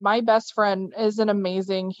My best friend is an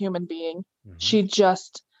amazing human being. Mm-hmm. She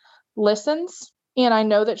just listens, and I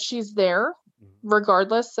know that she's there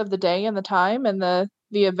regardless of the day and the time and the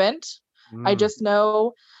event. I just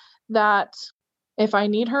know that if I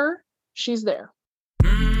need her, she's there.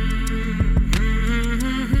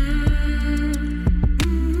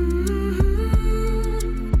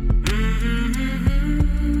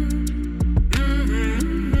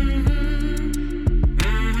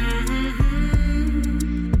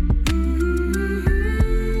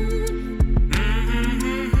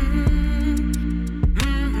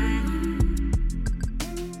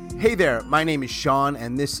 Hey there, my name is Sean,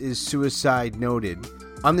 and this is Suicide Noted.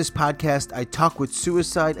 On this podcast, I talk with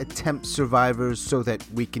suicide attempt survivors so that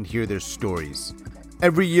we can hear their stories.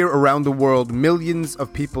 Every year around the world, millions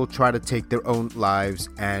of people try to take their own lives,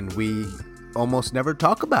 and we almost never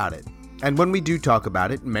talk about it. And when we do talk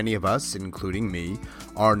about it, many of us, including me,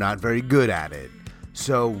 are not very good at it.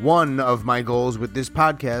 So one of my goals with this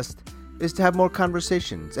podcast is to have more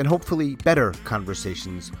conversations, and hopefully better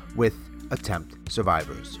conversations with attempt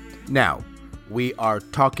survivors. Now, we are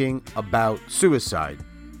talking about suicide.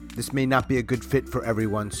 This may not be a good fit for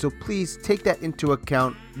everyone, so please take that into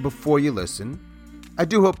account before you listen. I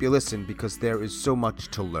do hope you listen because there is so much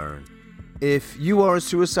to learn. If you are a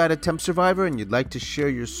suicide attempt survivor and you'd like to share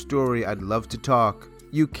your story, I'd love to talk.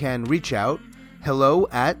 You can reach out,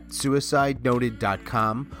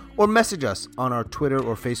 hello@suicidenoted.com, or message us on our Twitter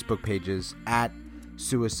or Facebook pages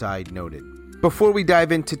 @suicidenoted. Before we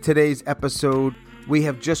dive into today's episode, we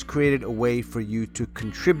have just created a way for you to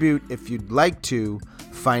contribute, if you'd like to,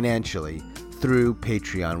 financially through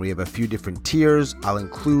Patreon. We have a few different tiers. I'll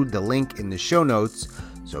include the link in the show notes.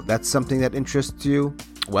 So if that's something that interests you,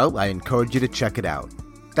 well, I encourage you to check it out.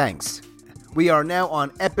 Thanks. We are now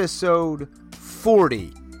on episode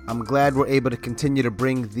 40. I'm glad we're able to continue to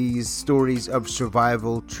bring these stories of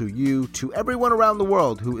survival to you, to everyone around the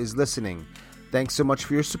world who is listening. Thanks so much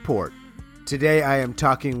for your support. Today I am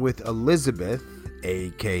talking with Elizabeth,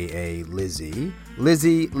 aka Lizzie.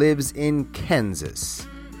 Lizzie lives in Kansas,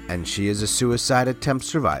 and she is a suicide attempt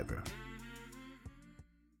survivor.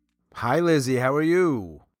 Hi Lizzie, how are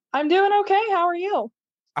you? I'm doing okay. How are you?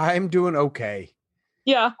 I'm doing okay.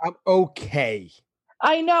 Yeah. I'm okay.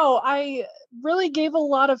 I know. I really gave a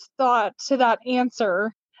lot of thought to that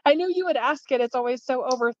answer. I knew you would ask it. It's always so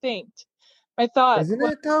overthinked. I thought... Isn't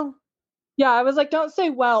it though? Yeah, I was like, don't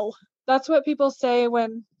say well. That's what people say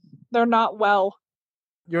when they're not well.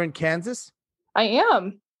 You're in Kansas? I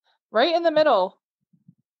am. Right in the middle.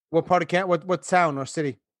 What part of Kansas? What town or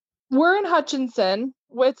city? We're in Hutchinson.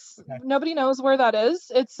 Nobody knows where that is.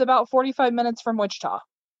 It's about 45 minutes from Wichita.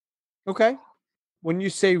 Okay. When you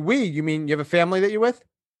say we, you mean you have a family that you're with?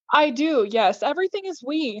 I do, yes. Everything is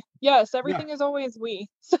we. Yes, everything is always we.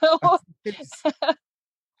 So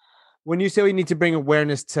when you say we need to bring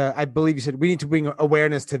awareness to, I believe you said we need to bring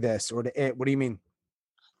awareness to this or to it. What do you mean?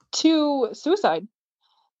 To suicide.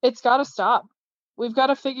 It's got to stop. We've got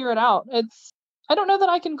to figure it out. I don't know that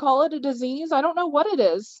I can call it a disease. I don't know what it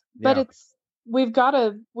is, but we've got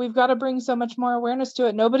to bring so much more awareness to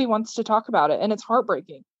it. Nobody wants to talk about it, and it's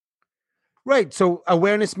heartbreaking. Right. So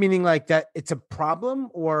awareness meaning like that it's a problem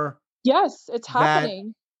or? Yes, it's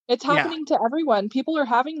happening. It's happening to everyone. People are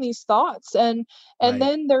having these thoughts and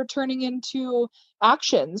then they're turning into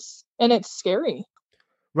actions, and it's scary.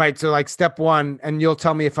 Right. So like step one, and you'll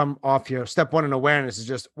tell me if I'm off here. Step one in awareness is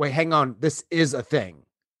just, wait, hang on. This is a thing.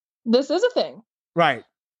 This is a thing. Right.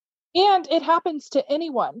 And it happens to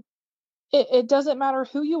anyone. It doesn't matter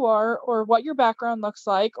who you are or what your background looks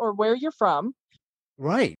like or where you're from.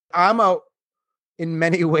 Right. In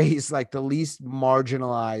many ways, like the least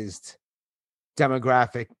marginalized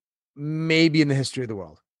demographic, maybe in the history of the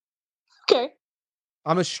world. Okay.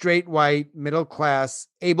 I'm a straight, white, middle class,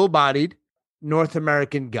 able-bodied North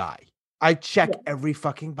American guy. I check every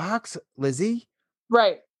fucking box, Lizzie.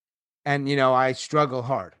 Right. And, I struggle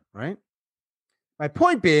hard, right? My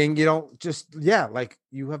point being, you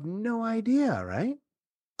have no idea, right?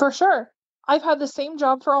 For sure. I've had the same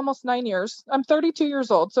job for almost 9 years. I'm 32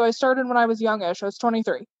 years old, so I started when I was youngish. I was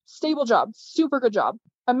 23. Stable job, super good job.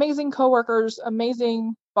 Amazing coworkers,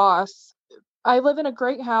 amazing boss. I live in a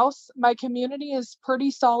great house. My community is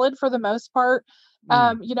pretty solid for the most part.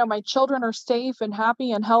 My children are safe and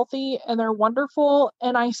happy and healthy, and they're wonderful.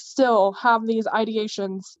 And I still have these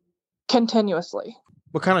ideations continuously.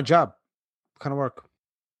 What kind of job? What kind of work?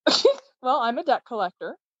 Well, I'm a debt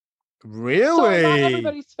collector. Really? So I'm not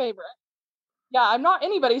everybody's favorite. Yeah, I'm not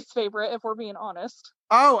anybody's favorite, if we're being honest.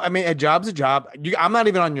 Oh, I mean, a job's a job. I'm not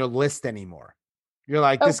even on your list anymore. You're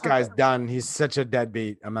like, this guy's done. He's such a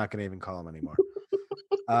deadbeat. I'm not going to even call him anymore.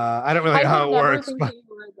 I don't really know how it works. But...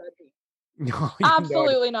 No, you noted.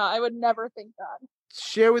 Absolutely not. I would never think that.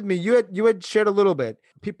 Share with me. You had shared a little bit.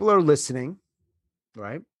 People are listening,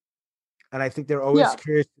 right? And I think they're always Yeah.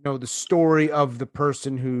 curious to know the story of the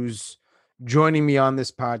person who's joining me on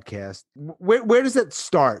this podcast. Where does it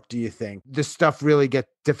start, do you think? Does stuff really get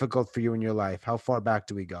difficult for you in your life? How far back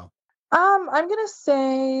do we go? I'm gonna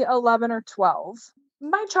say 11 or 12.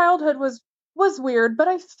 My childhood was weird, but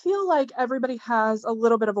I feel like everybody has a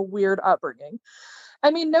little bit of a weird upbringing.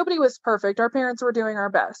 I mean, nobody was perfect. Our parents were doing our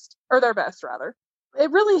best, or their best rather.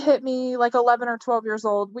 It really hit me like 11 or 12 years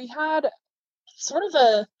old. We had sort of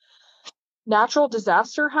a natural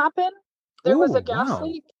disaster happen. There was a Oh, gas wow.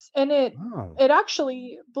 leak, and it Wow. it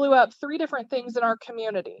actually blew up three different things in our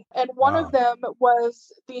community. And one of Wow. them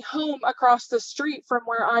was the home across the street from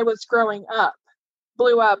where I was growing up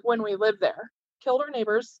blew up when we lived there. Killed our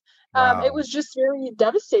neighbors. It Wow. was just very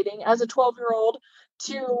devastating as a 12-year-old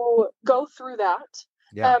to go through that,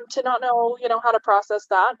 Yeah. to not know, how to process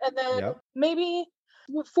that. And then Yep. maybe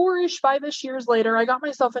 4-ish, 5-ish years later, I got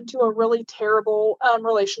myself into a really terrible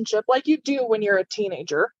relationship, like you do when you're a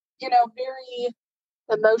teenager. Very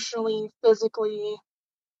emotionally, physically,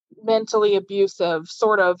 mentally abusive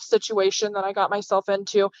sort of situation that I got myself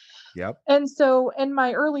into. Yep. And so in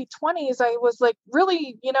my early 20s, I was like,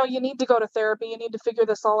 really, you need to go to therapy. You need to figure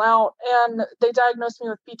this all out. And they diagnosed me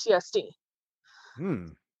with PTSD. Hmm.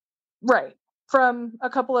 Right. From a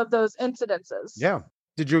couple of those incidences. Yeah.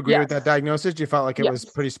 Did you agree with that Yes. diagnosis? You felt like it was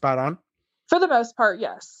Yes. pretty spot on? For the most part,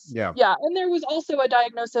 yes. Yeah. Yeah. And there was also a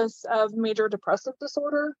diagnosis of major depressive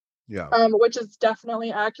disorder, Yeah. which is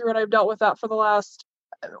definitely accurate. I've dealt with that for the last,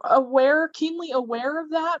 keenly aware of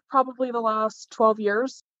that, probably the last 12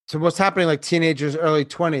 years. So what's happening like teenagers, early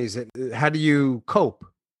 20s? How do you cope?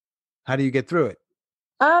 How do you get through it?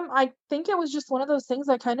 I think it was just one of those things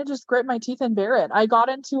I kind of just grit my teeth and bear it. I got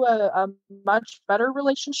into a much better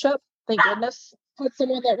relationship, thank goodness, with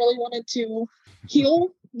someone that really wanted to heal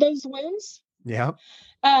those wounds. Yeah.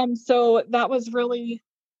 So that was really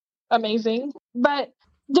amazing. But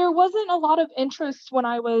there wasn't a lot of interest when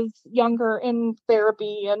I was younger in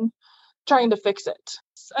therapy and trying to fix it.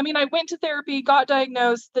 I mean, I went to therapy, got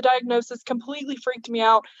diagnosed. The diagnosis completely freaked me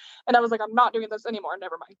out. And I was like, I'm not doing this anymore.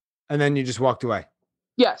 Never mind. And then you just walked away.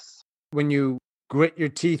 Yes. When you grit your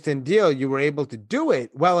teeth and deal, you were able to do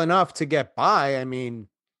it well enough to get by. I mean,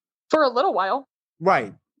 For a little while.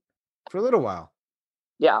 right. For a little while.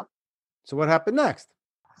 Yeah. So what happened next?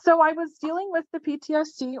 So I was dealing with the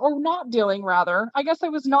PTSD, or not dealing, rather. I guess I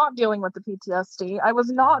was not dealing with the PTSD. I was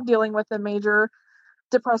not dealing with the major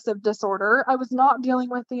depressive disorder. I was not dealing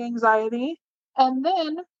with the anxiety. And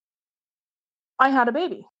then I had a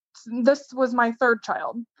baby. This was my third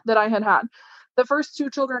child that I had had. The first two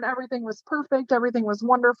children, everything was perfect. Everything was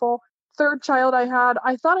wonderful. Third child I had,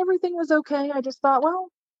 I thought everything was okay. I just thought, well,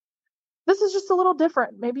 this is just a little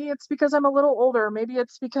different. Maybe it's because I'm a little older. Maybe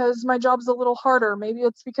it's because my job's a little harder. Maybe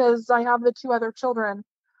it's because I have the two other children.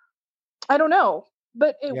 I don't know,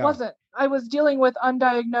 but it Yeah. wasn't. I was dealing with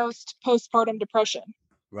undiagnosed postpartum depression.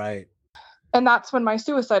 Right. And that's when my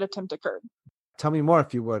suicide attempt occurred. Tell me more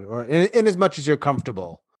if you would, or in as much as you're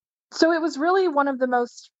comfortable. So it was really one of the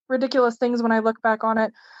most ridiculous things when I look back on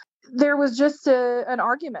it. There was just an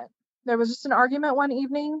argument. There was just an argument one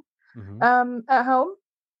evening at home.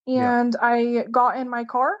 Yeah. And I got in my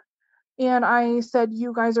car and I said,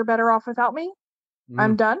 you guys are better off without me.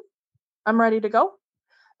 I'm Mm. done. I'm ready to go.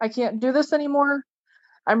 I can't do this anymore.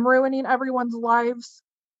 I'm ruining everyone's lives.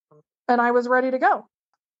 And I was ready to go.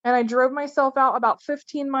 And I drove myself out about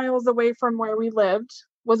 15 miles away from where we lived.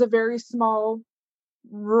 Was a very small,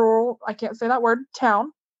 rural, I can't say that word,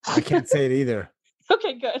 town. I can't say it either.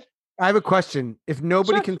 Okay, good. I have a question. If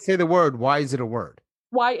nobody Sure. can say the word, why is it a word?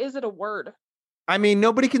 Why is it a word? I mean,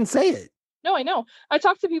 nobody can say it. No, I know. I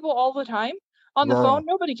talk to people all the time on the Rural. phone.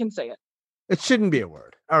 Nobody can say it. It shouldn't be a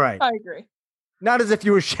word. All right. I agree. Not as if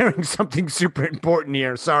you were sharing something super important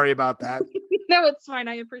here. Sorry about that. No, it's fine.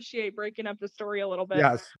 I appreciate breaking up the story a little bit.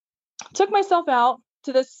 Yes. Took myself out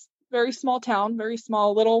to this very small town, very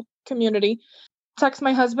small little community. Text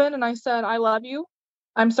my husband and I said, I love you.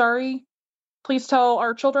 I'm sorry. Please tell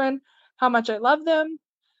our children how much I love them.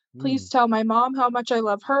 Please tell my mom how much I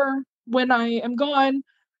love her. When I am gone,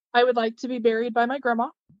 I would like to be buried by my grandma.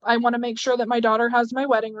 I want to make sure that my daughter has my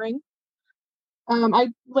wedding ring. I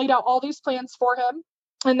laid out all these plans for him,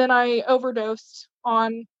 and then I overdosed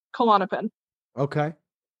on Klonopin. Okay.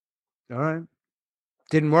 All right.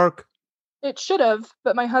 Didn't work. It should have,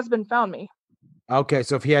 but my husband found me. Okay.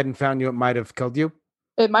 So if he hadn't found you, it might have killed you.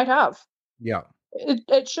 It might have. Yeah.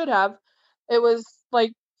 It should have. It was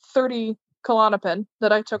like 30 Klonopin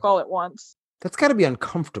that I took all at once. That's got to be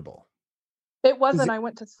uncomfortable. It wasn't. I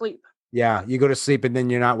went to sleep. Yeah. You go to sleep and then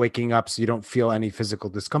you're not waking up, so you don't feel any physical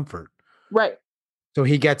discomfort. Right. So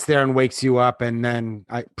he gets there and wakes you up, and then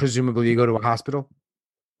presumably you go to a hospital.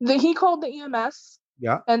 He called the EMS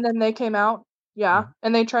Yeah. and then they came out. Yeah. Mhm.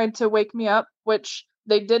 And they tried to wake me up, which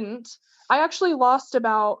they didn't. I actually lost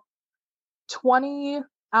about 20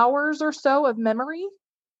 hours or so of memory.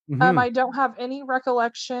 Mhm. I don't have any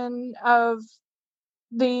recollection of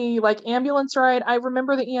the like ambulance ride. I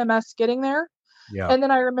remember the EMS getting there, Yeah. and then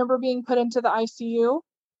I remember being put into the ICU,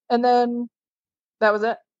 and then that was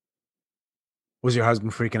it. Was your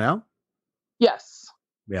husband freaking out? Yes.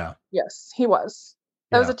 Yeah. Yes, he was.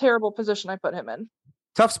 That was Yeah. a terrible position I put him in.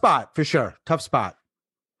 Tough spot for sure. Tough spot.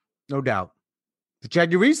 No doubt. But you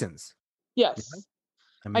had your reasons. Yeah. Yes,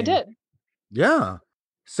 I I mean, did. yeah.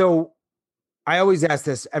 So I always ask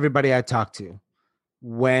this everybody I talk to,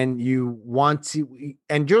 when you want to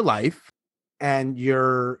end your life and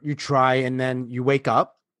you try and then you wake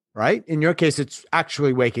up, right? In your case, it's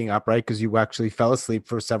actually waking up, right? Because you actually fell asleep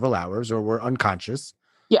for several hours or were unconscious.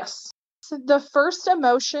 Yes. So the first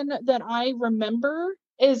emotion that I remember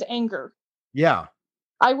is anger. Yeah.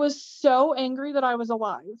 I was so angry that I was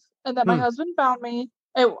alive and that my Hmm. husband found me.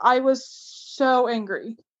 I was so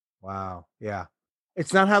angry. Wow. Yeah.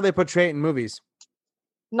 It's not how they portray it in movies.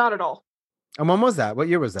 Not at all. And when was that? What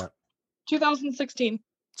year was that? 2016.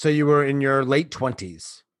 So you were in your late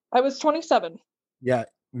 20s. I was 27. Yeah.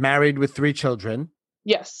 Married with 3 children.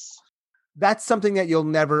 Yes. That's something that you'll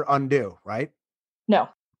never undo, right? No.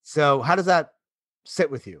 So how does that sit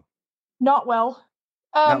with you? Not well.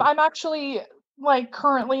 No. I'm actually like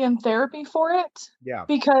currently in therapy for it Yeah.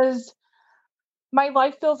 because my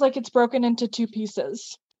life feels like it's broken into two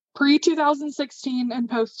pieces. Pre 2016 and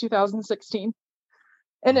post 2016.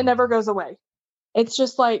 And it never goes away. It's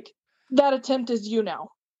just like that attempt is you now.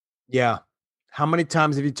 Yeah. How many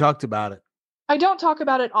times have you talked about it? I don't talk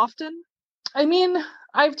about it often. I mean,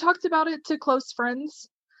 I've talked about it to close friends.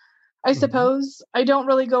 I Mhm. suppose I don't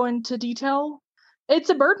really go into detail. It's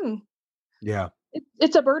a burden. Yeah.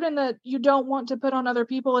 It's a burden that you don't want to put on other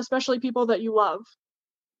people, especially people that you love.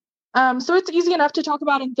 So it's easy enough to talk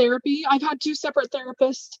about in therapy. I've had two separate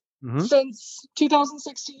therapists Mhm. since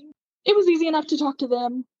 2016. It was easy enough to talk to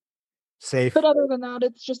them. But Safe. other than that,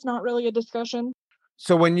 it's just not really a discussion.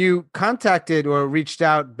 So when you contacted or reached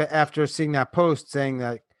out after seeing that post saying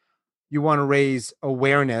that you want to raise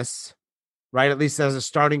awareness, right? At least as a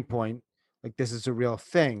starting point, like this is a real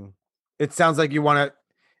thing. It sounds like you want to,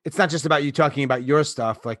 it's not just about you talking about your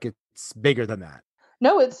stuff, like it's bigger than that.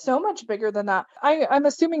 No, it's so much bigger than that. I'm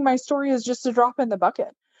assuming my story is just a drop in the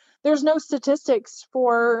bucket. There's no statistics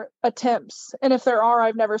for attempts. And if there are,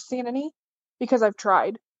 I've never seen any because I've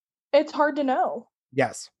tried. It's hard to know.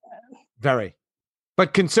 Yes, very.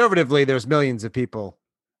 But conservatively, there's millions of people,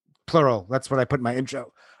 plural. That's what I put in my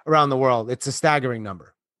intro, around the world. It's a staggering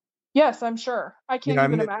number. Yes, I'm sure. I You can't know, I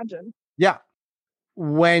even mean, imagine. yeah.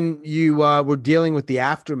 When you were dealing with the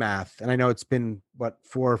aftermath, and I know it's been what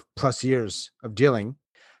 4+ years of dealing,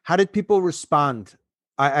 how did people respond?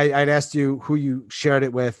 I'd asked you who you shared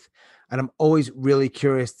it with, and I'm always really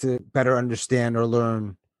curious to better understand or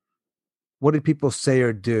learn, what did people say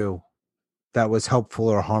or do that was helpful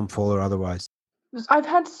or harmful or otherwise? I've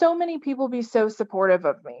had so many people be so supportive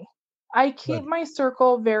of me. I keep Good. my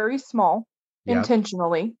circle very small Yeah.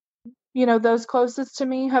 intentionally. You know, those closest to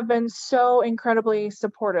me have been so incredibly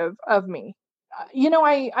supportive of me.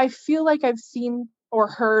 I feel like I've seen or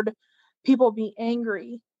heard people be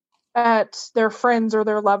angry at their friends or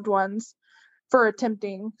their loved ones for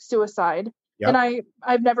attempting suicide. And Yep.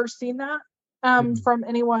 I've never seen that Mhm. from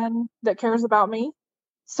anyone that cares about me.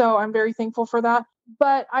 So I'm very thankful for that.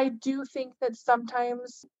 But I do think that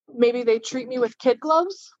sometimes maybe they treat me with kid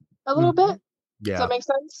gloves a little bit. Mhm. Does that Yeah. make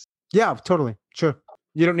sense? Yeah, totally. Sure.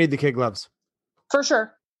 You don't need the kid gloves. For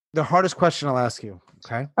sure. The hardest question I'll ask you.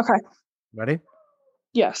 Okay. Okay. Ready?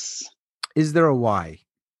 Yes. Is there a why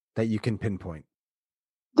that you can pinpoint?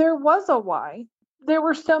 There was a why. There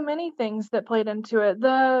were so many things that played into it.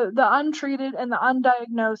 The untreated and the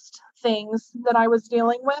undiagnosed things that I was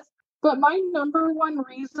dealing with. But my number one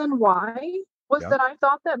reason why was Yeah. that I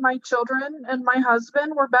thought that my children and my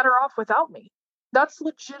husband were better off without me. That's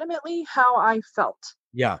legitimately how I felt.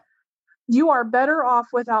 Yeah. You are better off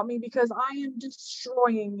without me because I am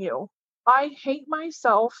destroying you. I hate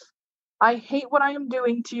myself. I hate what I am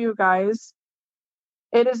doing to you guys.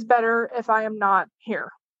 It is better if I am not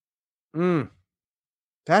here. Mm.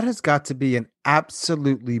 That has got to be an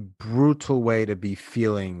absolutely brutal way to be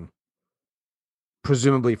feeling,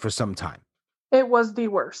 presumably for some time. It was the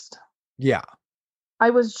worst. Yeah.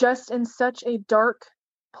 I was just in such a dark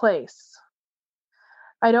place.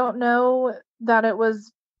 I don't know that it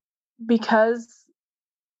was because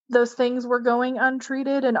those things were going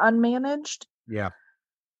untreated and unmanaged. Yeah.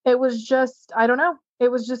 It was just, I don't know.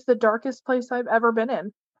 It was just the darkest place I've ever been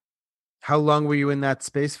in. How long were you in that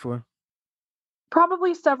space for?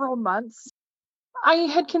 Probably several months. I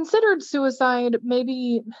had considered suicide,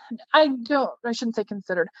 maybe, I shouldn't say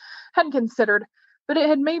considered, hadn't considered, but it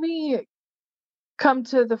had maybe come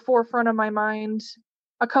to the forefront of my mind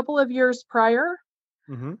a couple of years prior.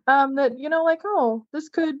 Mm-hmm. That, like, oh, this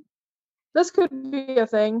could be a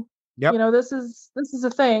thing. Yep. This is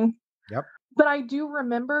a thing. Yep. But I do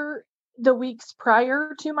remember the weeks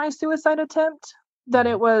prior to my suicide attempt that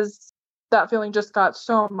that feeling just got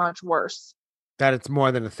so much worse. That it's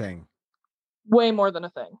more than a thing. Way more than a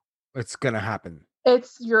thing. It's going to happen.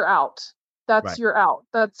 You're out. That's Right. You're out.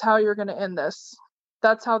 That's how you're going to end this.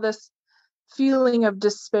 That's how this feeling of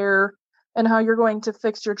despair and how you're going to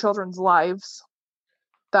fix your children's lives.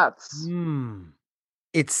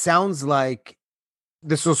 It sounds like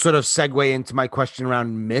this will sort of segue into my question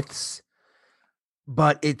around myths,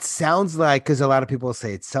 but it sounds like, because a lot of people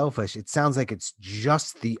say it's selfish, it sounds like it's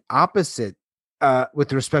just the opposite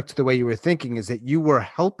with respect to the way you were thinking, is that you were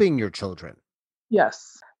helping your children.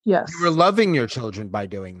 Yes. You were loving your children by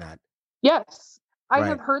doing that. Yes. I Right.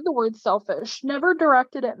 have heard the word selfish, never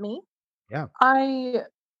directed at me. Yeah. I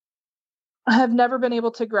have never been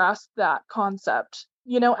able to grasp that concept.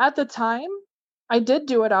 At the time, I did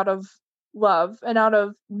do it out of love and out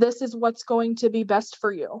of, this is what's going to be best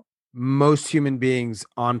for you. Most human beings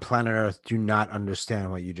on planet Earth do not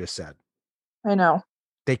understand what you just said. I know.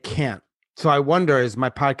 They can't. So I wonder, is my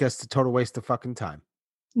podcast a total waste of fucking time?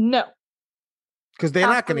 No. Because they're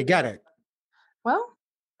not going to get it. Well,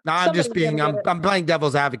 no, I'm playing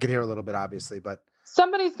devil's advocate here a little bit, obviously, but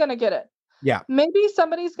somebody's going to get it. Yeah. Maybe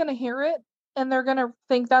somebody's going to hear it and they're going to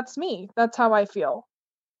think that's me. That's how I feel.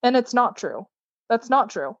 And it's not true. That's not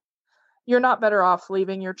true. You're not better off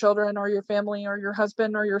leaving your children or your family or your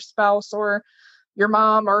husband or your spouse or your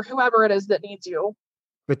mom or whoever it is that needs you.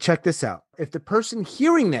 But check this out. If the person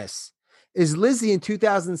hearing this is Lizzie in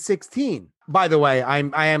 2016, by the way,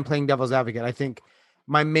 I am playing devil's advocate. I think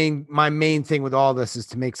my main thing with all this is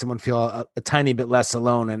to make someone feel a tiny bit less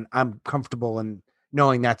alone. And I'm comfortable in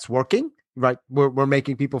knowing that's working, right? We're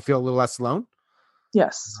making people feel a little less alone.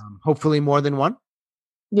 Yes. Hopefully more than one.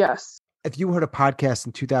 Yes. If you heard a podcast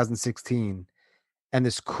in 2016 and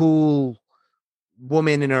this cool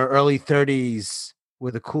woman in her early 30s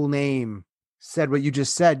with a cool name said what you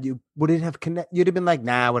just said, you wouldn't have you'd have been like,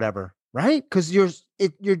 nah, whatever, right? Because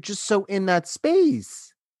you're just so in that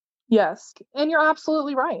space. Yes. And you're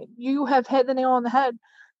absolutely right. You have hit the nail on the head.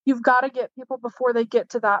 You've got to get people before they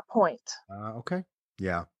get to that point. Okay.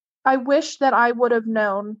 Yeah. I wish that I would have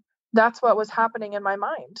known that's what was happening in my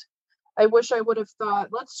mind. I wish I would have thought,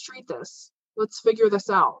 let's treat this. Let's figure this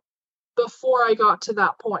out before I got to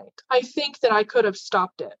that point. I think that I could have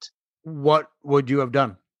stopped it. What would you have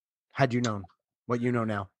done had you known what you know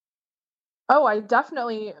now? Oh,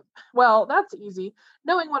 well, that's easy.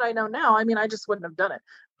 Knowing what I know now, I just wouldn't have done it.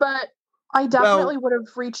 But I definitely would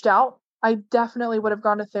have reached out. I definitely would have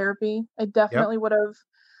gone to therapy. I definitely would have,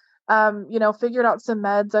 figured out some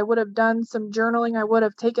meds. I would have done some journaling. I would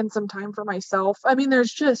have taken some time for myself.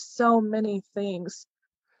 There's just so many things.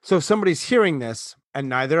 So if somebody's hearing this, and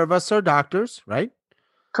neither of us are doctors, right?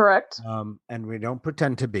 Correct. And we don't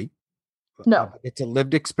pretend to be. No. It's a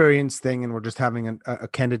lived experience thing, and we're just having a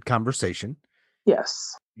candid conversation.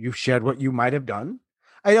 Yes. You've shared what you might have done.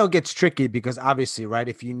 I know it gets tricky because obviously, right,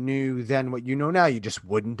 if you knew then what you know now, you just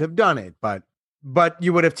wouldn't have done it. But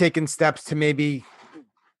you would have taken steps to maybe,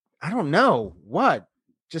 I don't know, what?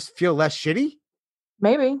 Just feel less shitty?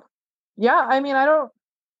 Maybe. Yeah, I don't.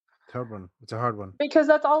 It's a hard one. It's a hard one. Because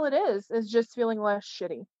that's all it is just feeling less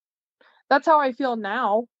shitty. That's how I feel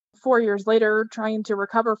now, 4 years later, trying to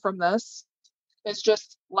recover from this. It's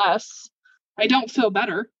just less. I don't feel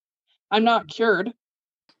better. I'm not cured.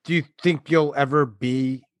 Do you think you'll ever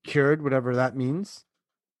be cured, whatever that means?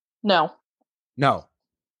 No. No.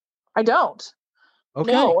 I don't.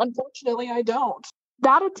 Okay. No, unfortunately, I don't.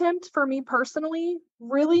 That attempt for me personally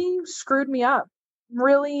really screwed me up.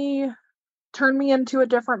 Really turned me into a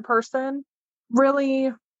different person.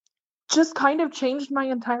 Really just kind of changed my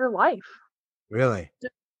entire life. Really?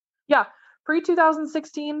 Yeah.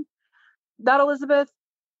 Pre-2016, that Elizabeth,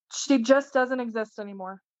 she just doesn't exist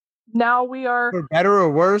anymore. Now we are... For better or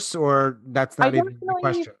worse, or that's not even the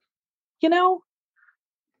question?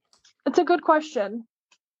 It's a good question.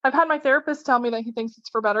 I've had my therapist tell me that he thinks it's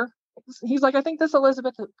for better. He's like, I think this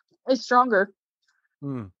Elizabeth is stronger.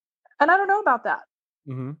 And I don't know about that.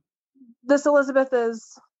 Mm-hmm. This Elizabeth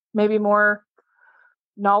is maybe more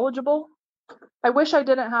knowledgeable. I wish I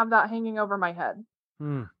didn't have that hanging over my head.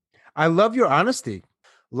 Hmm. I love your honesty.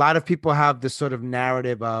 A lot of people have this sort of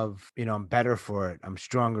narrative of, I'm better for it. I'm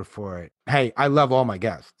stronger for it. Hey, I love all my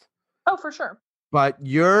guests, Oh, for sure. but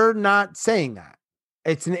you're not saying that.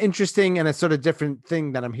 It's an interesting and a sort of different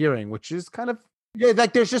thing that I'm hearing, which is kind of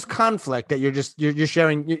like there's just conflict that you're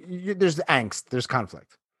sharing. There's angst, there's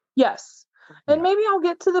conflict. Yes. And Yeah. maybe I'll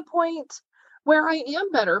get to the point where I am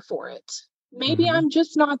better for it. Maybe Mhm. I'm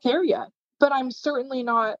just not there yet, but I'm certainly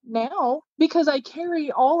not now because I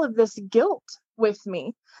carry all of this guilt with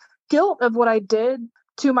me. Guilt of what I did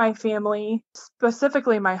to my family,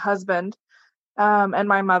 specifically my husband, and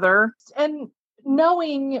my mother, and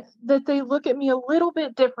knowing that they look at me a little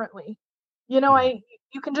bit differently. Yeah.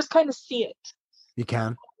 You can just kind of see it. You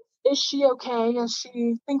can. Is she okay? Is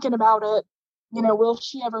she thinking about it? Will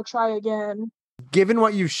she ever try again? Given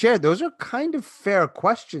what you've shared, those are kind of fair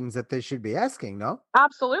questions that they should be asking, no?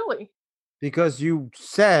 Absolutely. Because you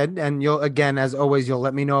said, and you'll, again, as always, you'll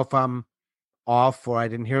let me know if I'm off or I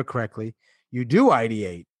didn't hear correctly. You do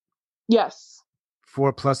ideate Yes.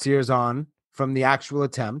 4+ years on from the actual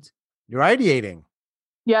attempt. You're ideating.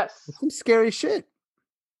 Yes. That's some scary shit.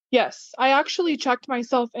 Yes. I actually checked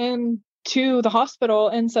myself in to the hospital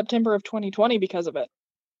in September of 2020 because of it,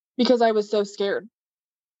 because I was so scared.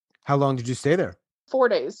 How long did you stay there? 4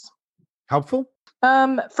 days. Helpful?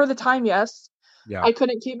 For the time, yes. Yeah. I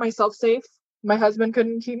couldn't keep myself safe. My husband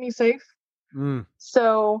couldn't keep me safe. Mm,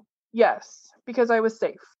 So, yes, because I was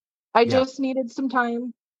safe. I yeah. just needed some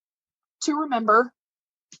time to remember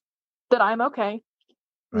that I'm okay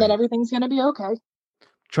and that Right. everything's going to be okay.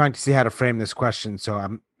 Trying to see how to frame this question, so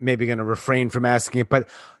I'm maybe going to refrain from asking it, but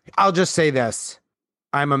I'll just say this.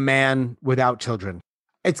 I'm a man without children.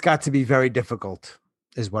 It's got to be very difficult,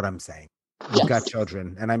 is what I'm saying. You've got Yes.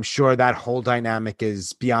 children, and I'm sure that whole dynamic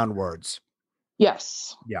is beyond words.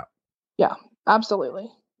 Yes. Yeah. Yeah, absolutely.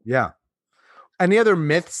 Yeah. Any other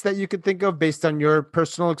myths that you could think of based on your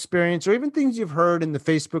personal experience or even things you've heard in the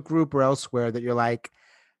Facebook group or elsewhere that you're like,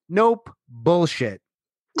 nope, bullshit?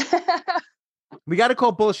 We got to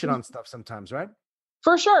call bullshit on stuff sometimes, right?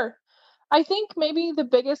 For sure. I think maybe the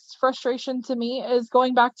biggest frustration to me is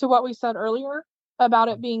going back to what we said earlier about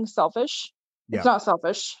it being selfish. It's Yeah. not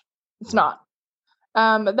selfish. It's Right.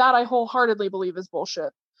 not. That I wholeheartedly believe is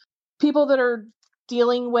bullshit. People that are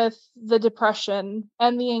dealing with the depression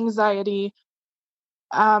and the anxiety,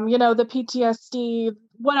 the PTSD,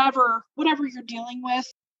 whatever you're dealing with,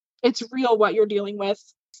 it's real what you're dealing with.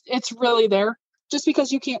 It's really there. Just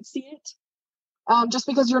because you can't see it, just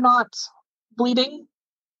because you're not bleeding,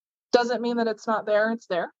 doesn't mean that it's not there. It's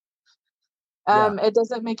there. Yeah. It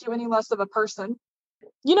doesn't make you any less of a person.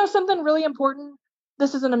 Something really important.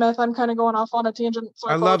 This isn't a myth. I'm kind of going off on a tangent, so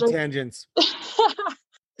I I love apologize. tangents.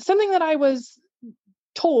 Something that I was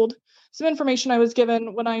told, some information I was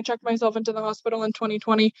given when I checked myself into the hospital in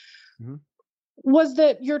 2020, Mhm. was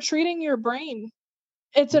that you're treating your brain.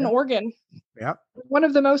 It's an Yeah. organ, Yeah. one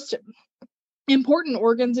of the most important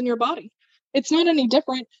organs in your body. It's not any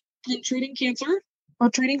different than treating cancer or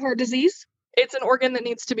treating heart disease. It's an organ that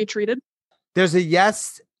needs to be treated. There's a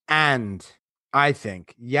yes and, I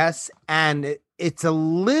think. Yes and it's a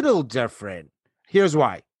little different. Here's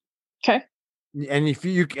why. Okay. And if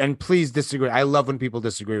you and please disagree. I love when people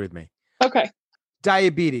disagree with me. Okay.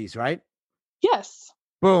 Diabetes, right? Yes.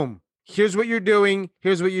 Boom. Here's what you're doing.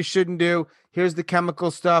 Here's what you shouldn't do. Here's the chemical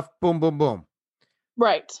stuff. Boom, boom, boom.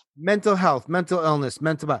 Right. Mental health, mental illness,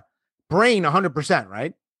 brain 100%,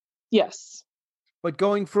 right? Yes. But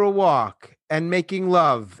going for a walk and making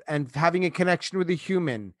love and having a connection with a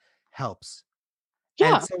human helps.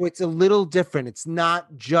 Yeah. And so it's a little different. It's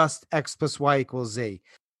not just X plus Y equals Z.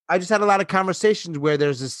 I just had a lot of conversations where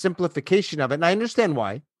there's a simplification of it. And I understand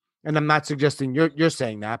why. And I'm not suggesting you're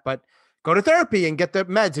saying that, but go to therapy and get the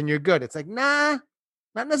meds and you're good. It's like, nah,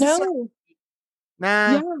 not necessarily. No.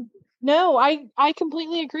 Nah. Yeah. No, I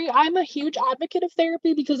completely agree. I'm a huge advocate of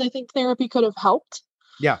therapy because I think therapy could have helped.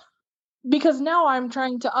 Yeah. Because now I'm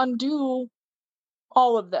trying to undo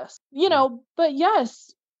all of this. But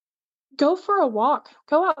yes, go for a walk.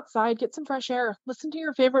 Go outside, get some fresh air. Listen to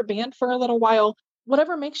your favorite band for a little while.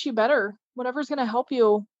 Whatever makes you better. Whatever's going to help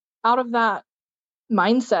you out of that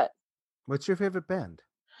mindset. What's your favorite band?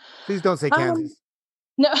 Please don't say Um Kansas.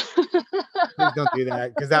 no. Please don't do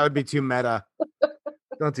that because that would be too meta.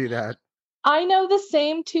 Don't do that. I know the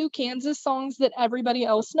same two Kansas songs that everybody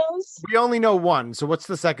else knows. We only know one. So what's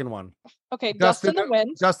the second one? Okay, Dust in the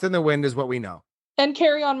Wind Dust in the Wind is what we know. and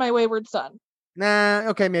Carry On My Wayward Son. Nah,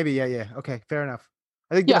 okay, maybe. Yeah. Okay, fair enough.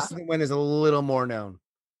 I think Yeah. Dust in the Wind is a little more known.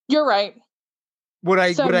 You're right. Would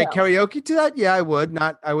I So, would I no. karaoke to that? Yeah, I would.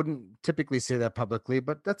 I wouldn't typically say that publicly,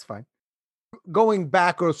 but that's fine. going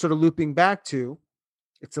back or sort of looping back to,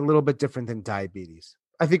 it's a little bit different than diabetes.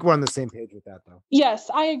 I think we're on the same page with that, though. Yes,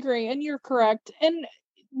 I agree. And you're correct. And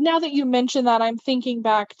now that you mention that, I'm thinking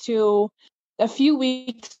back to a few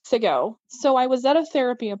weeks ago. So I was at a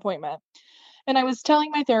therapy appointment and I was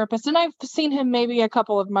telling my therapist, and I've seen him maybe a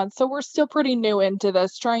couple of months. So we're still pretty new into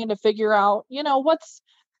this, trying to figure out,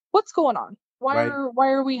 what's going on? Right. Why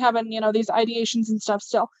are we having, these ideations and stuff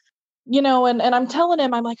still? And I'm telling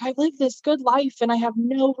him, I'm like, I live this good life and I have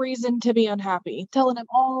no reason to be unhappy. Telling him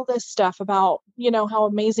all this stuff about, how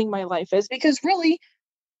amazing my life is, because really,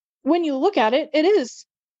 when you look at it, it is.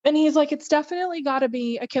 And he's like, it's definitely got to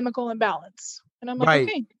be a chemical imbalance. And I'm like, Right.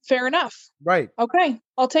 okay, fair enough. Right. Okay,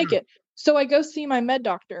 I'll take it. So I go see my med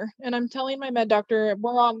doctor, and I'm telling my med doctor,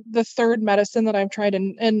 we're on the third medicine that I've tried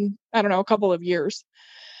in I don't know, a couple of years.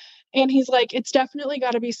 And he's like, it's definitely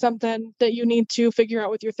got to be something that you need to figure out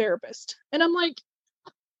with your therapist. And I'm like,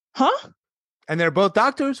 huh? And they're both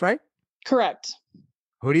doctors, right? Correct.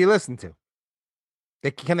 Who do you listen to?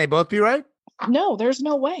 Can they both be right? No, there's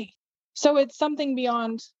no way. So it's something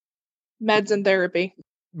beyond meds and therapy.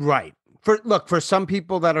 Right. For some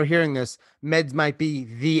people that are hearing this, meds might be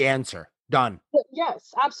the answer. Done.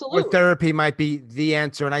 Yes, absolutely. Or therapy might be the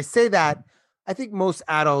answer. And I say that, I think most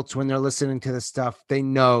adults, when they're listening to this stuff, they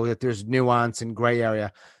know that there's nuance and gray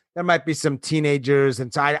area. There might be some teenagers.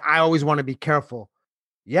 And so I always want to be careful.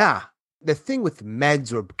 Yeah. The thing with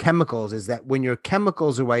meds or chemicals is that when your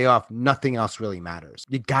chemicals are way off, nothing else really matters.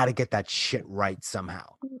 You got to get that shit right somehow.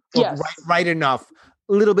 Yes. Right enough,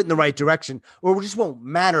 a little bit in the right direction, or it just won't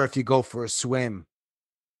matter if you go for a swim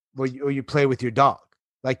or you play with your dog.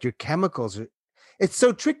 Like your chemicals are, it's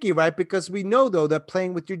so tricky, right? Because we know, though, that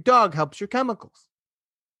playing with your dog helps your chemicals.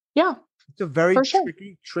 Yeah. It's a very sure.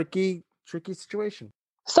 tricky situation.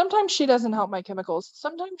 Sometimes she doesn't help my chemicals.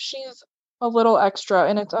 Sometimes she's a little extra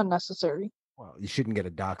and it's unnecessary. Well, you shouldn't get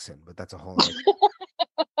a dachshund, but that's a whole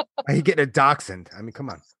other. Are you getting a dachshund? I mean, come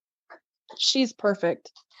on. She's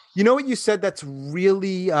perfect. You know what you said that's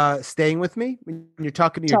really staying with me? When you're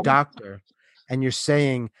talking to your doctor and you're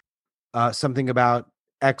saying something about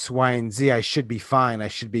X, Y, and Z, I should be fine. I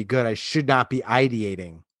should be good. I should not be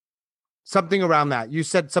ideating. Something around that. You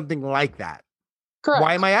said something like that. Correct.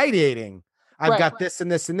 Why am I ideating? I've got this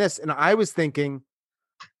and this and this. And I was thinking,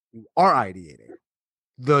 you are ideating.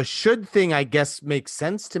 The should thing, I guess, makes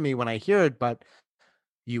sense to me when I hear it, but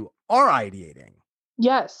you are ideating.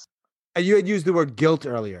 Yes. You had used the word guilt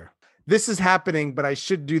earlier. This is happening, but I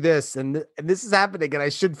should do this. And this is happening, and I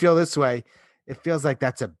should feel this way. It feels like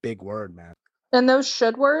that's a big word, man. And those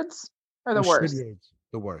should words are the worst.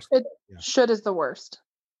 The worst. Should is the worst.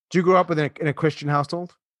 Did you grow up in a Christian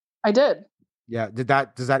household? I did. Yeah.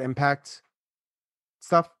 Does that impact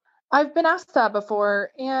stuff? I've been asked that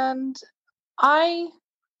before, and I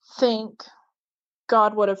think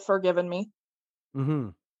God would have forgiven me. Mm-hmm.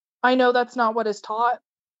 I know that's not what is taught,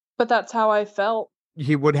 but that's how I felt.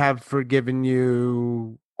 He would have forgiven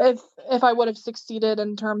you if I would have succeeded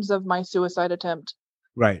in terms of my suicide attempt.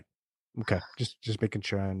 Right. Okay. Just making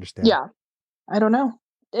sure I understand. Yeah. I don't know.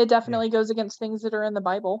 It definitely goes against things that are in the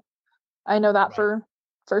Bible. I know that for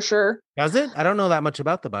sure. Does it? I don't know that much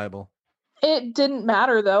about the Bible. It didn't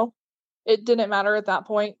matter, though. It didn't matter at that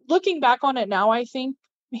point. Looking back on it now, I think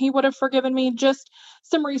he would have forgiven me. Just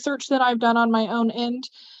some research that I've done on my own end.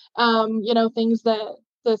 Things that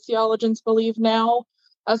the theologians believe now,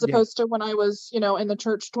 as opposed to when I was, in the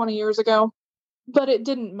church 20 years ago. But it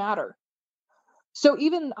didn't matter. So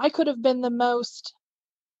even I could have been the most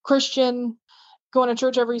Christian, going to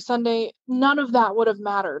church every Sunday. None of that would have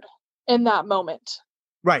mattered in that moment.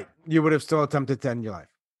 Right. You would have still attempted to end your life.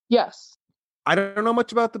 Yes. I don't know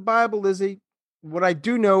much about the Bible, Lizzie. What I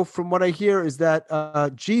do know from what I hear is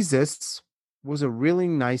that Jesus was a really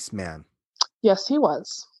nice man. Yes, he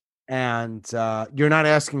was. And you're not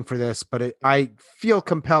asking for this, but I feel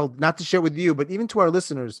compelled not to share with you, but even to our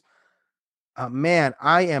listeners. Man,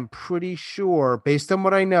 I am pretty sure, based on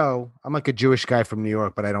what I know, I'm like a Jewish guy from New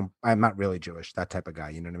York, but I'm not really Jewish, that type of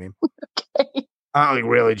guy. You know what I mean? Okay. I'm not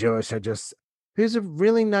like really Jewish. He's a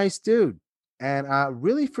really nice dude and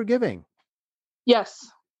really forgiving. Yes.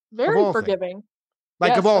 Very forgiving. Things.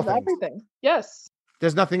 Like of all things. Everything. Yes.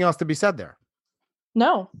 There's nothing else to be said there.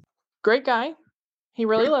 No. Great guy. He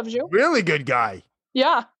really loves you. Really good guy.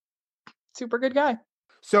 Yeah. Super good guy.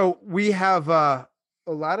 So we have a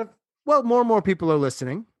lot of, more and more people are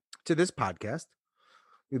listening to this podcast.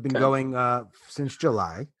 We've been going since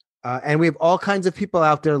July. And we have all kinds of people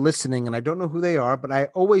out there listening, and I don't know who they are, but I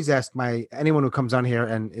always ask anyone who comes on here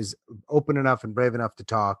and is open enough and brave enough to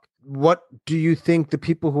talk, what do you think the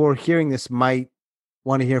people who are hearing this might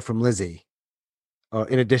want to hear from Lizzie?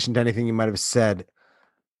 in addition to anything you might have said,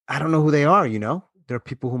 I don't know who they are, There are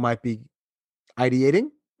people who might be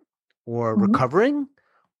ideating or Mhm. recovering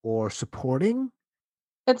or supporting.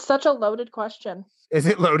 It's such a loaded question. Is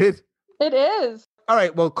it loaded? It is. All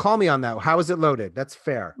right, well, call me on that. How is it loaded? That's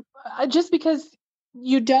fair. Just because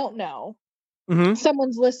you don't know. Mm-hmm.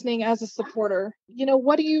 Someone's listening as a supporter.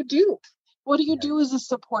 What do you do? What do you do as a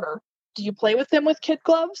supporter? Do you play with them with kid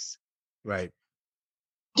gloves? Right.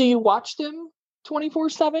 Do you watch them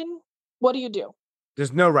 24/7? What do you do?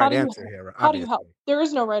 There's no right answer here. How do you help? There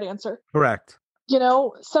is no right answer. Correct.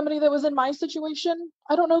 Somebody that was in my situation,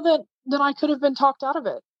 I don't know that I could have been talked out of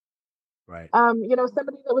it. Right. Somebody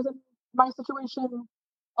that was in my situation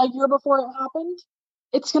a year before it happened,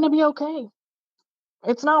 it's going to be okay.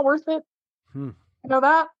 It's not worth it. You know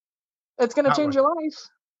that? It's going to change your life,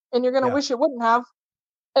 and you're going to wish it wouldn't have.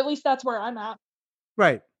 At least that's where I'm at.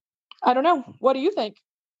 Right. I don't know. What do you think?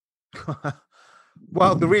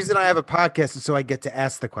 Well, the reason I have a podcast is so I get to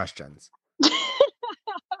ask the questions.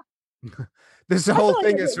 This whole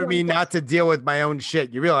thing is for me not to deal with my own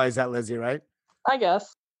shit. You realize that, Lizzie, right? I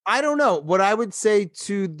guess. I don't know. What I would say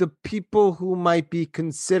to the people who might be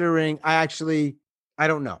considering, I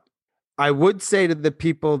don't know. I would say to the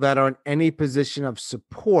people that are in any position of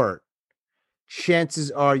support,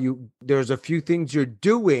 chances are there's a few things you're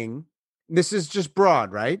doing. This is just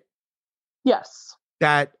broad, right? Yes.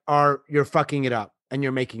 That you're fucking it up and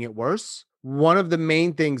you're making it worse. One of the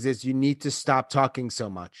main things is you need to stop talking so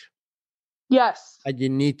much. Yes. And you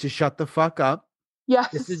need to shut the fuck up.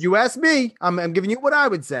 Yes. You asked me. I'm giving you what I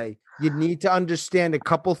would say. You need to understand a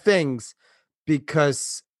couple things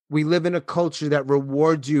because we live in a culture that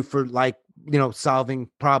rewards you for solving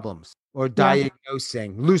problems or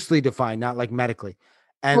diagnosing, loosely defined, not like medically.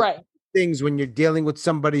 And things when you're dealing with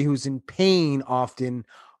somebody who's in pain often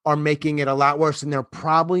are making it a lot worse. And they're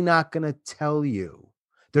probably not going to tell you.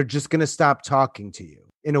 They're just going to stop talking to you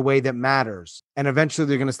in a way that matters. And eventually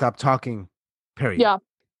they're going to stop talking, period. Yeah.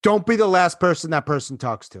 Don't be the last person that person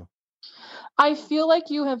talks to. I feel like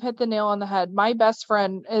you have hit the nail on the head. My best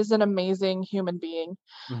friend is an amazing human being.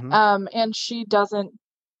 Mm-hmm. And she doesn't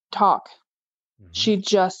talk. Mm-hmm. She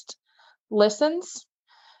just listens.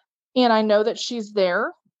 And I know that she's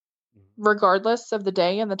there regardless of the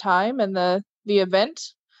day and the time and the event.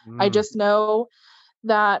 I just know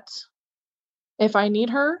that if I need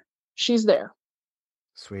her, she's there.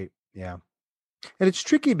 Sweet. Yeah. And it's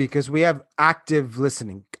tricky because we have active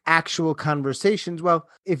listening, actual conversations. Well,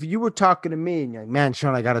 if you were talking to me and you're like, man,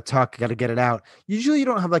 Sean, I got to talk, I got to get it out. Usually you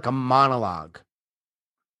don't have like a monologue.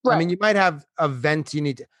 Right. I mean, you might have a vent you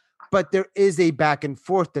need to, but there is a back and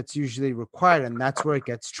forth that's usually required. And that's where it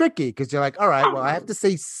gets tricky because you're like, all right, well, I have to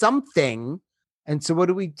say something. And so what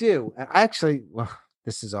do we do? And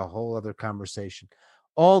this is a whole other conversation.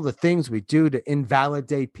 All the things we do to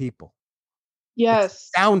invalidate people. Yes. It's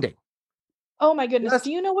astounding. Oh my goodness.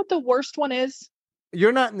 Do you know what the worst one is?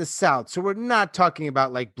 You're not in the South, so we're not talking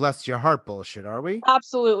about like bless your heart bullshit, are we?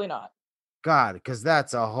 Absolutely not. God, because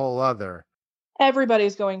that's a whole other.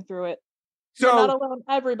 Everybody's going through it. So, you're not alone.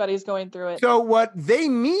 Everybody's going through it. So what they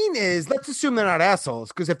mean is, let's assume they're not assholes,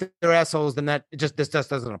 because if they're assholes, then this just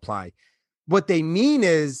doesn't apply. What they mean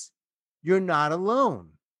is you're not alone.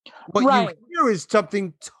 What you hear is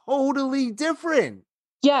something totally different.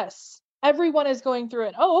 Yes. Everyone is going through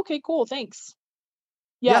it. Oh, okay, cool. Thanks.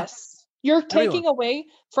 Yes. Yeah. You're taking away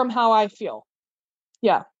from how I feel.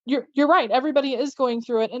 Yeah. You're right. Everybody is going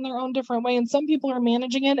through it in their own different way. And some people are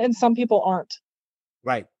managing it and some people aren't.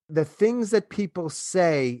 Right. The things that people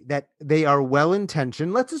say that they are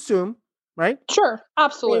well-intentioned, let's assume, right? Sure.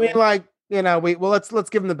 Absolutely. I mean, let's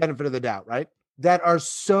give them the benefit of the doubt, right? That are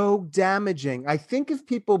so damaging. I think if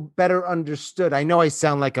people better understood, I know I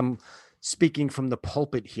sound like I'm speaking from the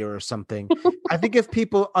pulpit here or something. I think if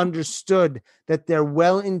people understood that their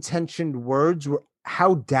well-intentioned words were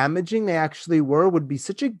how damaging they actually were, would be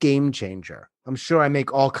such a game changer. I'm sure I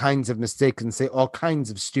make all kinds of mistakes and say all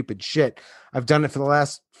kinds of stupid shit. I've done it for the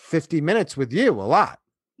last 50 minutes with you a lot.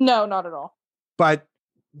 No, not at all. But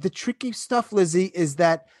the tricky stuff, Lizzie, is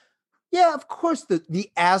that, yeah, of course,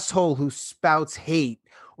 the asshole who spouts hate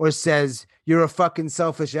or says you're a fucking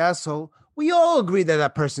selfish asshole, we all agree that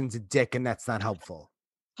that person's a dick and that's not helpful.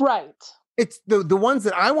 Right. It's the ones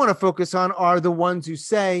that I want to focus on are the ones who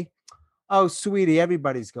say, oh, sweetie,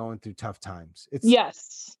 everybody's going through tough times.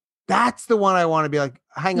 Yes. That's the one I want to be like,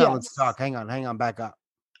 hang on, let's talk. Hang on, back up.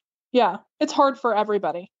 Yeah. It's hard for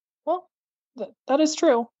everybody. Well, that is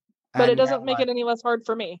true, but it doesn't make it any less hard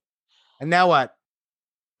for me. And now what?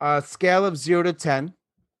 A scale of 0 to 10.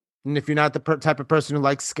 And if you're not the type of person who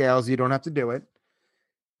likes scales, you don't have to do it.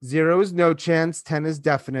 0 is no chance. 10 is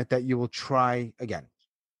definite that you will try again.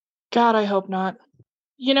 God, I hope not.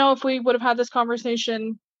 If we would have had this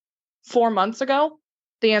conversation 4 months ago,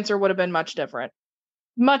 the answer would have been much different.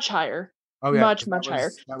 Much higher. Oh yeah, Much, much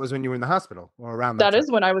higher. That was when you were in the hospital or around that That time.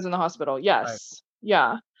 is when I was in the hospital. Yes. Right.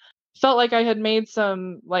 Yeah. Felt like I had made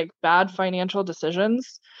some bad financial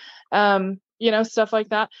decisions. Stuff like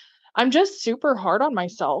that. I'm just super hard on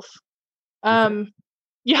myself.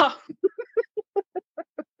 Yeah.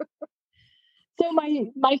 So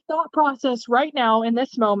my thought process right now in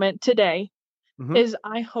this moment today is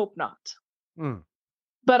I hope not.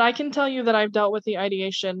 But I can tell you that I've dealt with the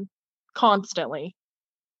ideation constantly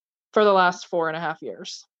for the last 4.5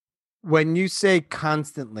 years. When you say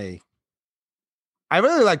constantly, I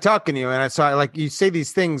really like talking to you, and you say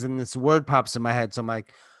these things, and this word pops in my head. So I'm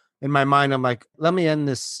like, in my mind, I'm like, let me end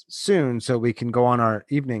this soon so we can go on our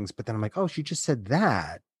evenings. But then I'm like, oh, she just said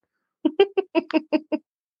that.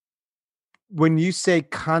 When you say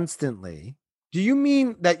constantly, do you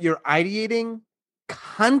mean that you're ideating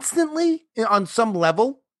constantly on some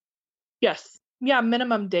level? Yes. Yeah,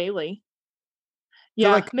 minimum daily.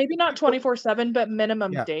 Yeah, So maybe not 24/7, but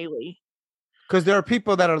minimum daily. Because there are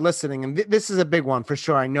people that are listening, and this is a big one for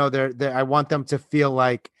sure. I know I want them to feel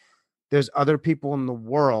like there's other people in the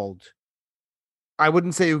world. I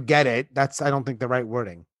wouldn't say who get it. I don't think the right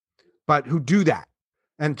wording, but who do that.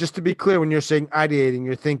 And just to be clear, when you're saying ideating,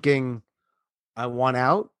 you're thinking, I want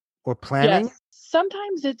out or planning. Yes.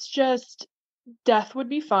 Sometimes it's just death would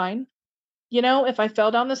be fine. If I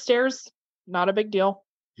fell down the stairs, not a big deal.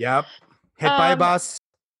 Yep. Hit by a bus.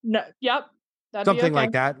 No. Yep. That'd Something be okay.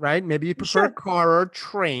 like that, right? Maybe you prefer a car or a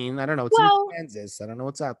train. I don't know. It's in Kansas. I don't know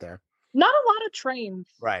what's out there. Not a lot of trains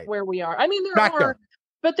where we are. I mean, there are,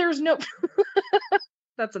 but there's no.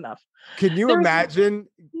 That's enough. Can you imagine?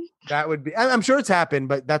 That would be. I'm sure it's happened,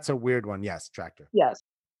 but that's a weird one. Yes, tractor. Yes.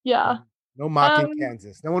 Yeah. No mocking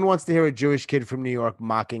Kansas. No one wants to hear a Jewish kid from New York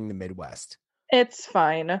mocking the Midwest. It's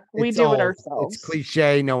fine. We do it ourselves. It's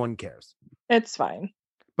cliche. No one cares. It's fine.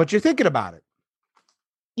 But you're thinking about it.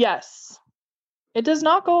 Yes. It does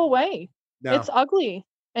not go away. No. It's ugly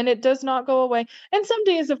and it does not go away. And some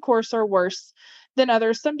days, of course, are worse than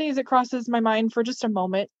others. Some days it crosses my mind for just a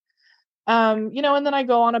moment. And then I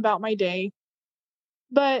go on about my day.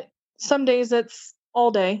 But some days it's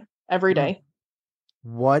all day, every day.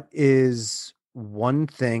 What is one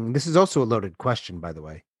thing? This is also a loaded question, by the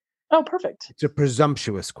way. Oh, perfect. It's a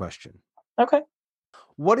presumptuous question. Okay.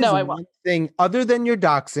 What is one thing other than your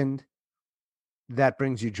dachshund that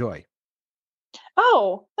brings you joy?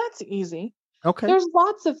 Oh, that's easy. Okay. There's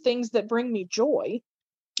lots of things that bring me joy.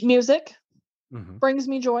 Music brings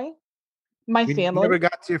me joy. My family. You never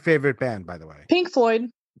got to your favorite band, by the way. Pink Floyd.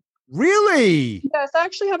 Really? Yes, I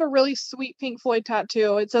actually have a really sweet Pink Floyd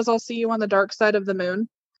tattoo. It says, "I'll see you on the dark side of the moon."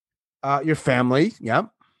 Your family. Yep.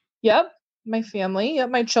 Yep. My family. Yep.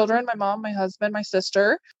 My children, my mom, my husband, my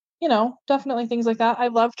sister. Definitely things like that. I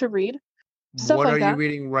love to read. What are you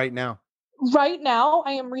reading right now? Right now,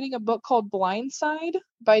 I am reading a book called Blindside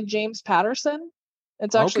by James Patterson.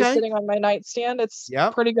 It's actually sitting on my nightstand. It's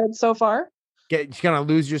pretty good so far. You're going to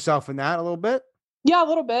lose yourself in that a little bit? Yeah, a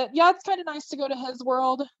little bit. Yeah, it's kind of nice to go to his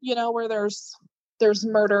world, where there's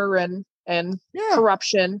murder and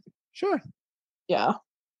corruption. Sure. Yeah.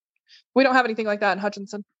 We don't have anything like that in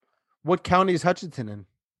Hutchinson. What county is Hutchinson in?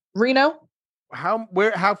 Reno.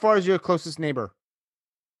 How far is your closest neighbor?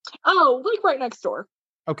 Oh, right next door.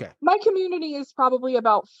 Okay. My community is probably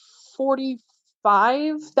about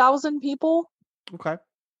 45,000 people. Okay.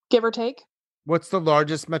 Give or take. What's the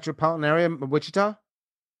largest metropolitan area? Wichita?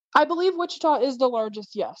 I believe Wichita is the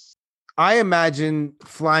largest, yes. I imagine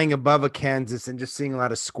flying above a Kansas and just seeing a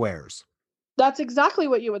lot of squares. That's exactly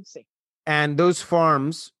what you would see. And those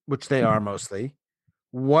farms, which they are mostly,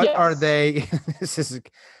 what are they? This is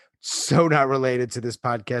so not related to this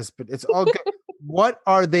podcast, but it's all good. What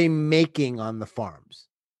are they making on the farms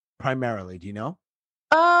primarily? Do you know?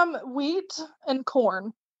 Wheat and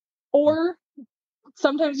corn. Or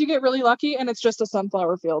sometimes you get really lucky and it's just a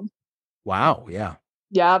sunflower field. Wow. Yeah.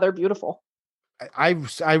 Yeah, they're beautiful.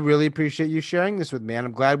 I really appreciate you sharing this with me, and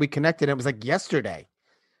I'm glad we connected. It was like yesterday.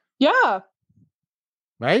 Yeah.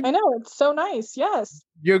 Right? I know. It's so nice. Yes.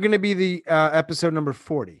 You're going to be the episode number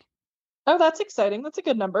 40. Oh, that's exciting. That's a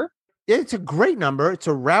good number. Yeah, it's a great number. It's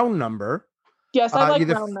a round number. Yes, I like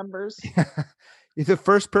round numbers. You're the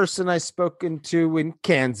first person I've spoken to in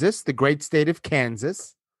Kansas, the great state of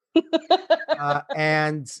Kansas.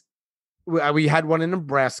 And we had one in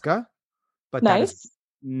Nebraska, but that is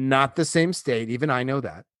not the same state. Even I know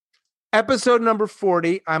that. Episode number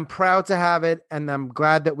 40. I'm proud to have it, and I'm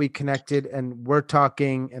glad that we connected and we're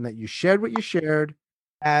talking and that you shared what you shared.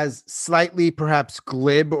 as slightly perhaps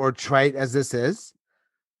glib or trite as this is,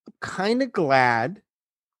 I'm kind of glad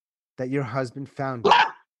that your husband found you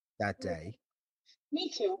that day.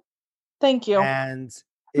 Me too. Thank you. And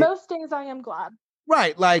most days I am glad.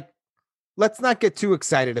 Right. Like, let's not get too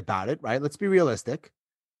excited about it. Right. Let's be realistic.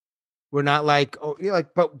 We're not like, oh, you know,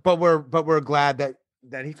 like, but we're glad that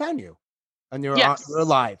he found you and you're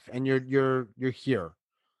alive and you're here.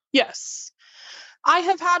 Yes. I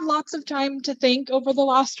have had lots of time to think over the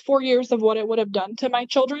last 4 years of what it would have done to my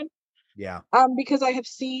children. Yeah. Because I have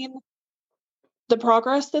seen the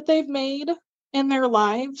progress that they've made in their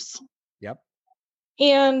lives. Yep.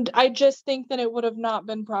 And I just think that it would have not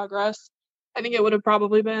been progress. I think it would have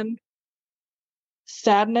probably been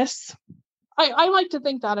sadness. I like to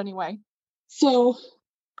think that anyway. So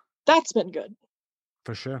that's been good.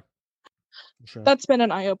 For sure. That's been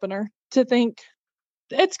an eye-opener to think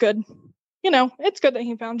it's good. You know, it's good that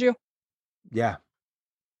he found you. Yeah.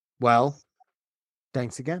 Well,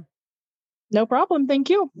 thanks again. No problem.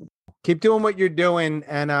 Thank you. Keep doing what you're doing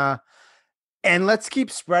and let's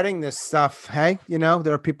keep spreading this stuff. Hey, you know,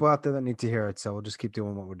 there are people out there that need to hear it. So we'll just keep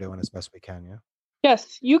doing what we're doing as best we can. Yeah.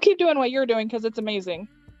 Yes. You keep doing what you're doing because it's amazing.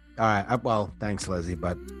 All right. Well, thanks, Lizzie,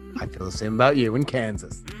 but I feel the same about you in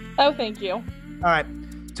Kansas. Oh, thank you. All right.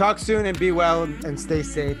 Talk soon and be well and stay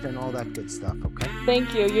safe and all that good stuff. Okay.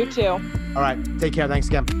 Thank you. You too. All right. Take care. Thanks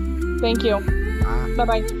again. Thank you.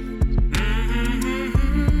 Bye-bye.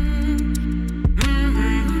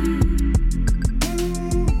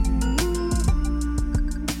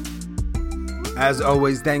 As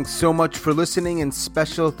always, thanks so much for listening, and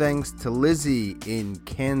special thanks to Lizzie in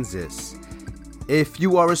Kansas. If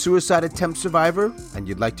you are a suicide attempt survivor and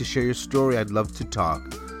you'd like to share your story, I'd love to talk.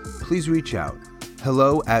 Please reach out.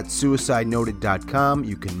 hello@suicidenoted.com.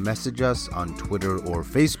 You can message us on Twitter or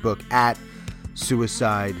Facebook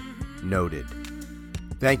 @suicidenoted.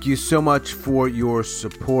 Thank you so much for your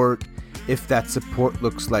support. If that support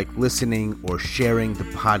looks like listening or sharing the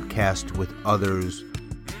podcast with others,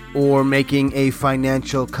 or making a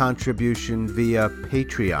financial contribution via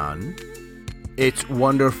Patreon, it's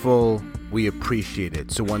wonderful. We appreciate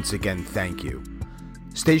it. So once again, thank you.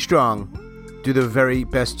 Stay strong. Do the very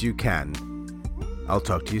best you can. I'll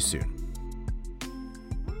talk to you soon.